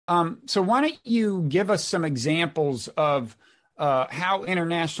So why don't you give us some examples of how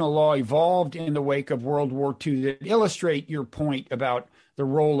international law evolved in the wake of World War II that illustrate your point about the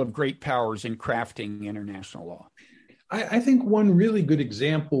role of great powers in crafting international law? I think one really good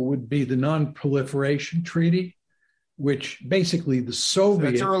example would be the Non-Proliferation Treaty, which basically the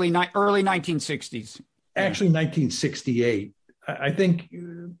Soviets... So that's early 1960s. Actually, 1968. I think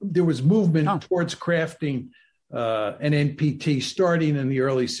there was movement towards crafting an NPT starting in the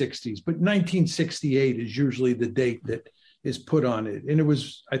early 60s, but 1968 is usually the date that is put on it. And it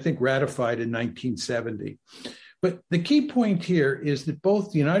was, I think, ratified in 1970. But the key point here is that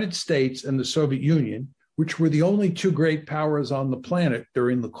both the United States and the Soviet Union, which were the only two great powers on the planet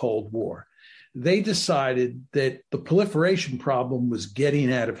during the Cold War, they decided that the proliferation problem was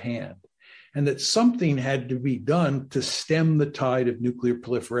getting out of hand and that something had to be done to stem the tide of nuclear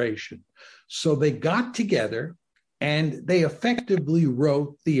proliferation. So they got together and they effectively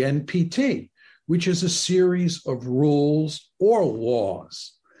wrote the NPT, which is a series of rules or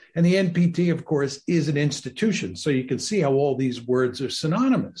laws. And the NPT, of course, is an institution. So you can see how all these words are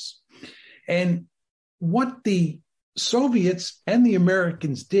synonymous. And what the Soviets and the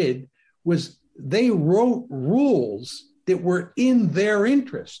Americans did was they wrote rules that were in their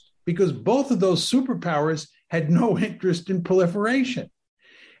interest, because both of those superpowers had no interest in proliferation.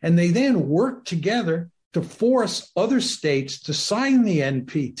 And they then worked together to force other states to sign the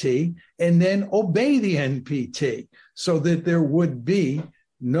NPT and then obey the NPT so that there would be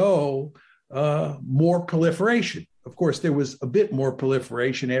no more proliferation. Of course, there was a bit more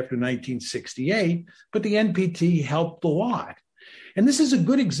proliferation after 1968, but the NPT helped a lot. And this is a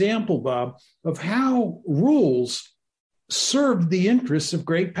good example, Bob, of how rules served the interests of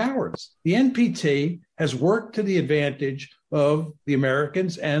great powers. The NPT has worked to the advantage of the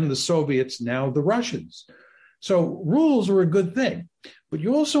Americans and the Soviets, now the Russians. So rules are a good thing. But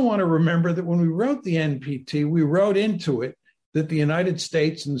you also want to remember that when we wrote the NPT, we wrote into it that the United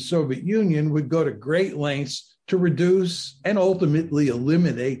States and the Soviet Union would go to great lengths to reduce and ultimately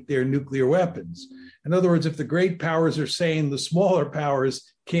eliminate their nuclear weapons. In other words, if the great powers are saying the smaller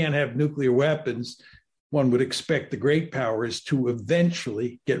powers can't have nuclear weapons, one would expect the great powers to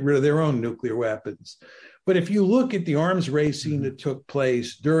eventually get rid of their own nuclear weapons. But if you look at the arms racing that took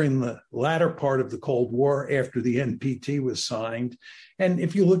place during the latter part of the Cold War after the NPT was signed, and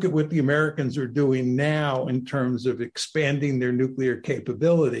if you look at what the Americans are doing now in terms of expanding their nuclear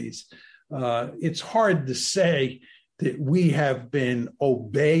capabilities, it's hard to say that we have been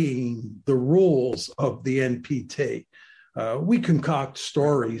obeying the rules of the NPT. We concoct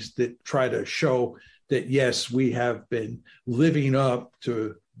stories that try to show that, yes, we have been living up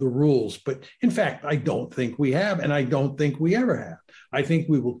to the rules. But in fact, I don't think we have, and I don't think we ever have. I think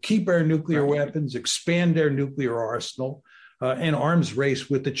we will keep our nuclear weapons, expand our nuclear arsenal, and arms race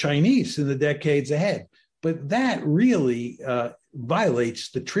with the Chinese in the decades ahead. But that really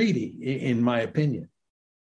violates the treaty, in my opinion.